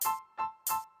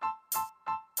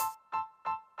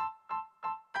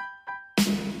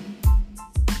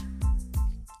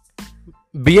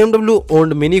BMW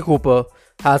owned Mini Cooper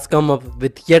has come up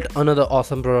with yet another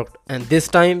awesome product, and this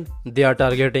time they are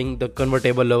targeting the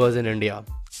convertible lovers in India.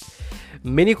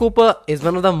 Mini Cooper is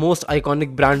one of the most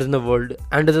iconic brands in the world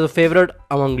and is a favorite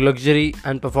among luxury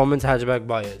and performance hatchback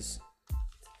buyers.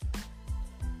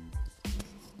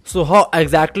 So, how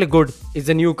exactly good is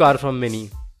the new car from Mini?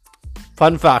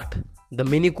 Fun fact, the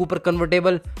Mini Cooper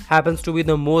convertible happens to be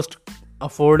the most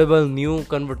affordable new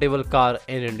convertible car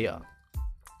in India.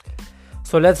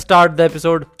 So let's start the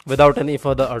episode without any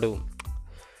further ado.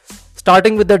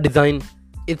 Starting with the design,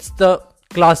 it's the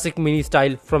classic Mini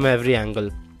style from every angle.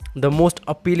 The most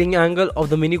appealing angle of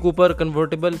the Mini Cooper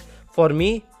convertible for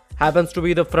me happens to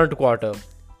be the front quarter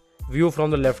view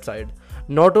from the left side.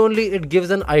 Not only it gives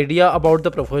an idea about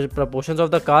the proportions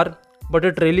of the car, but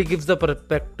it really gives the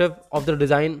perspective of the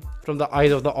design from the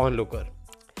eyes of the onlooker.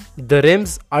 The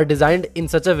rims are designed in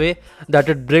such a way that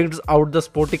it brings out the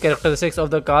sporty characteristics of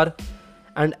the car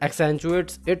and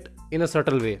accentuates it in a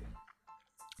subtle way.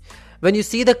 When you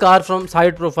see the car from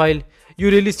side profile, you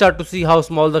really start to see how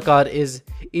small the car is.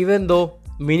 Even though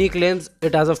Mini claims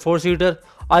it as a 4-seater,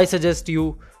 I suggest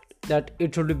you that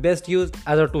it should be best used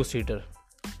as a 2-seater.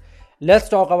 Let's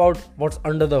talk about what's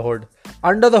under the hood.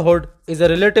 Under the hood is a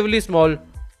relatively small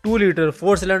 2-liter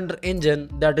 4-cylinder engine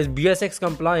that is BS6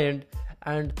 compliant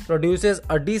and produces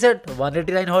a decent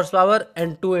 189 horsepower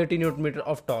and 280 Nm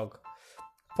of torque.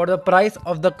 For the price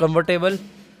of the convertible,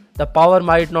 the power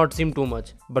might not seem too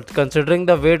much, but considering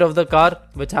the weight of the car,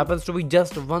 which happens to be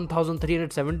just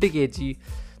 1370 kg,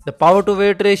 the power to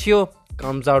weight ratio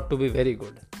comes out to be very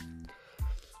good.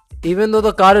 Even though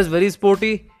the car is very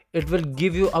sporty, it will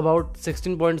give you about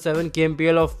 16.7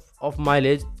 kmpl of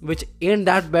mileage, which ain't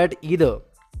that bad either.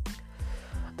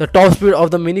 The top speed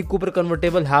of the Mini Cooper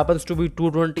convertible happens to be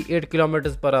 228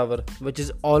 km per hour, which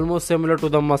is almost similar to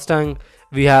the Mustang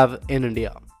we have in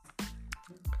India.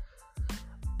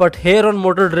 But here on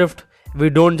Motor Drift, we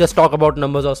don't just talk about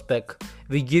numbers or spec,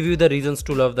 we give you the reasons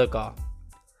to love the car.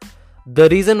 The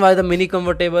reason why the Mini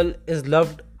convertible is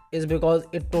loved is because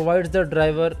it provides the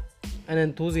driver and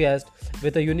enthusiast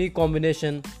with a unique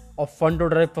combination of fun to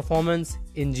drive performance,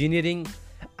 engineering,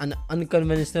 and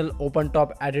unconventional open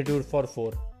top attitude for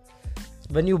 4.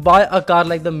 When you buy a car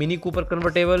like the Mini Cooper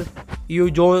convertible, you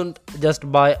don't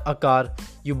just buy a car,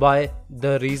 you buy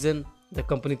the reason the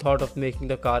company thought of making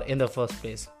the car in the first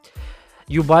place.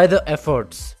 You buy the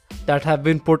efforts that have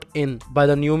been put in by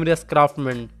the numerous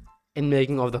craftsmen in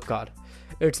making of the car.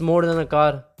 It's more than a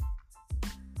car.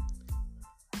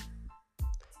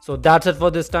 So that's it for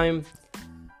this time.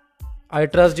 I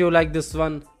trust you like this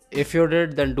one. If you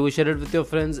did, then do share it with your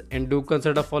friends and do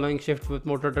consider following Shift with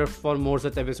Motor Drift for more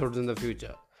such episodes in the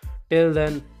future. Till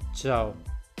then, ciao.